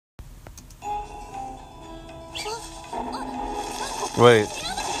Wait.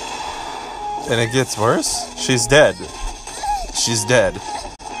 And it gets worse? She's dead. She's dead.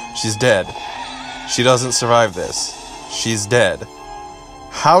 She's dead. She doesn't survive this. She's dead.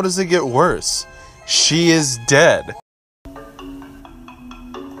 How does it get worse? She is dead.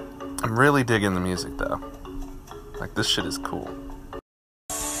 I'm really digging the music though. Like, this shit is cool.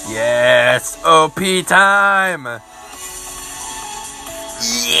 Yes! OP time!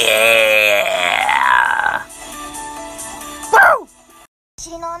 Yeah! Woo!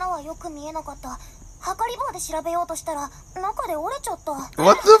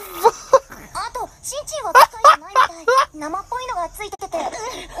 What the fuck?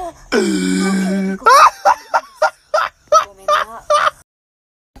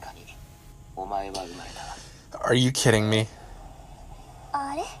 Are you kidding me?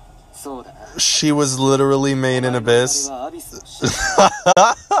 She was literally made in Abyss.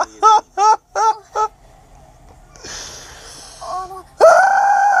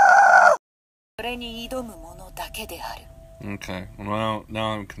 Okay, well,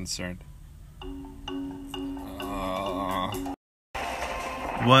 now I'm concerned.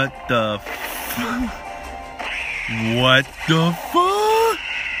 What the fuck? What the fuck?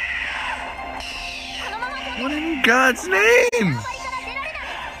 What in God's name?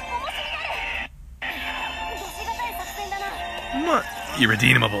 What?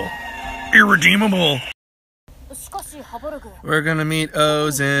 Irredeemable. Irredeemable. We're gonna meet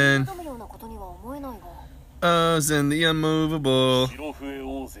Ozen. Ozen the Unmovable.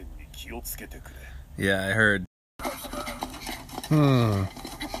 Yeah, I heard.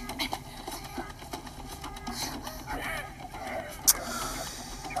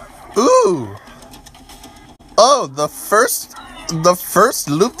 Ooh! Oh, the first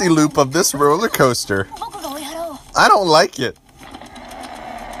loop-de-loop of this roller coaster. I don't like it.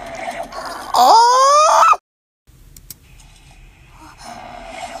 Oh!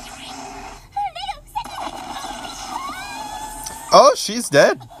 Oh, she's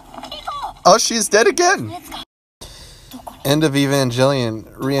dead. Oh, she's dead again. End of Evangelion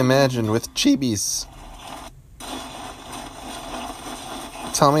reimagined with chibis.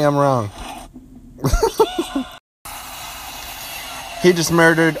 Tell me I'm wrong. He just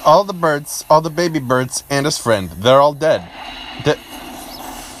murdered all the birds, all the baby birds, and his friend. They're all dead.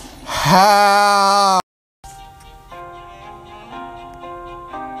 How?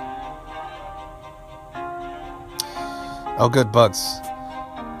 Oh, good, bugs.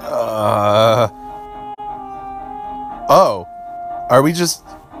 Oh. Are we just...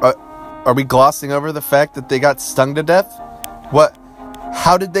 are we glossing over the fact that they got stung to death? What?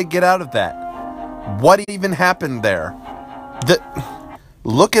 How did they get out of that? What even happened there?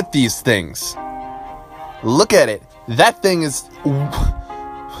 Look at these things. Look at it. That thing is...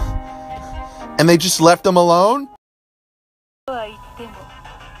 And they just left them alone? Well,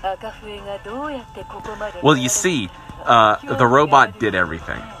 you see, the robot did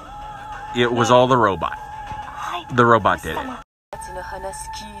everything. It was all the robot. The robot did it.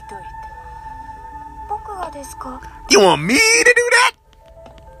 You want me to do that?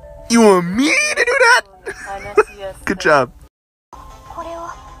 You want me to do that? Good job.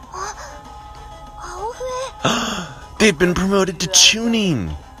 They've been promoted to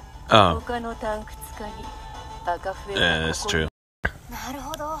tuning. Oh. Yeah, that's true.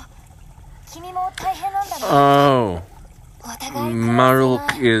 Oh.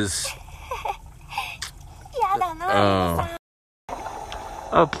 Maruk is... Oh.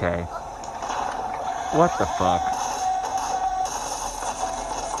 Okay. What the fuck?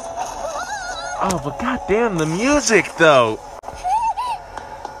 Oh, but goddamn the music, though!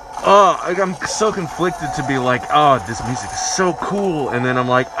 Oh, I'm so conflicted to be like, oh, this music is so cool, and then I'm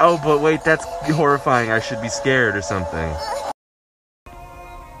like, oh, but wait, that's horrifying, I should be scared or something.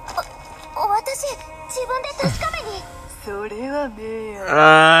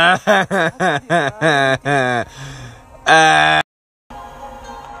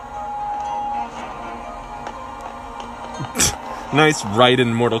 Nice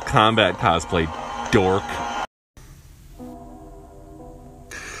Raiden Mortal Kombat cosplay, dork.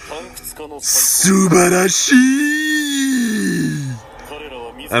 Subarashi!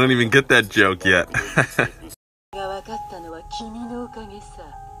 I don't even get that joke yet. I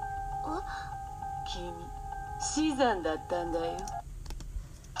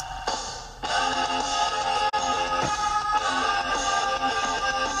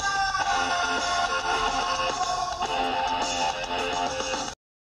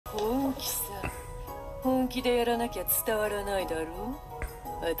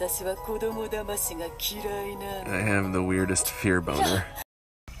have the weirdest fear boner.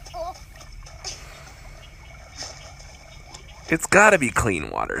 It's gotta be clean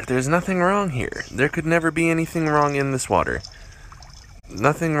water. There's nothing wrong here. There could never be anything wrong in this water.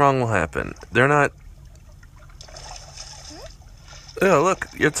 Nothing wrong will happen. They're not... Oh, look,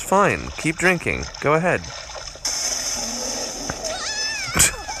 it's fine. Keep drinking. Go ahead.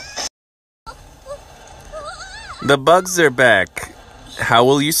 The bugs are back. How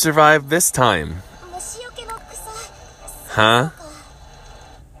will you survive this time? Huh?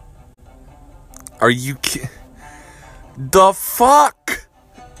 Are you The fuck?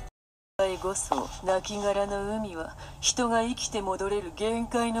 Oh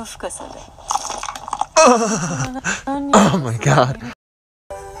my god.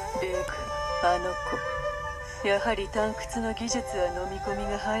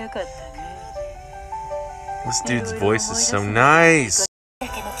 This dude's voice is so nice.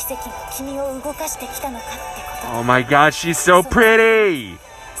 Oh my god, she's so pretty!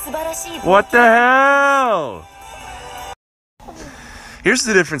 What the hell? Here's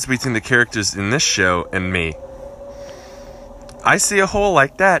the difference between the characters in this show and me. I see a hole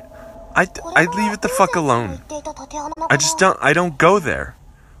like that, I'd leave it the fuck alone. I don't go there.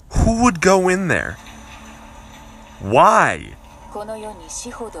 Who would go in there? Why?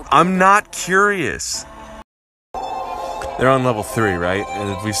 I'm not curious. They're on level 3, right?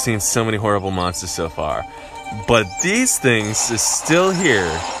 And we've seen so many horrible monsters so far. But these things are still here.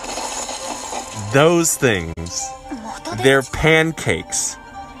 Those things. They're pancakes.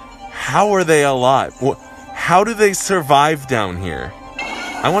 How are they alive? How do they survive down here?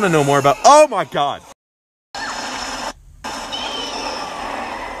 I want to know more about... Oh my god!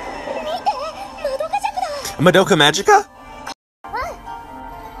 Madoka Magica?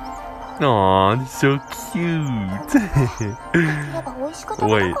 Aw, it's so cute.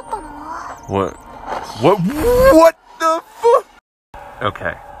 Wait. What the fuck?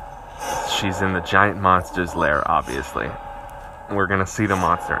 Okay. She's in the giant monster's lair, obviously. We're gonna see the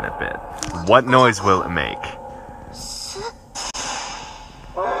monster in a bit. What noise will it make?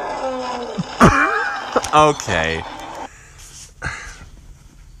 Okay.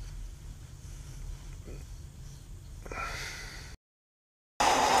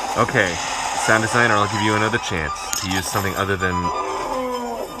 Okay, sound designer, I'll give you another chance to use something other than...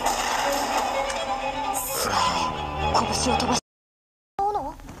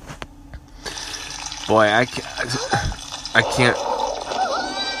 Boy, I can't...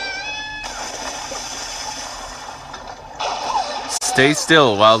 Stay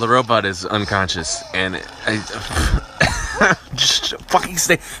still while the robot is unconscious, and just fucking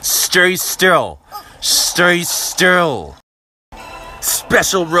stay still. Stay still.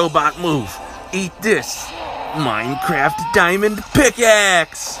 Special robot move. Eat this. Minecraft diamond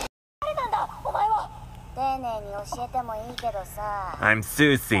pickaxe. I'm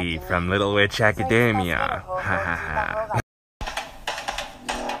Susie from Little Witch Academia. Ha ha ha.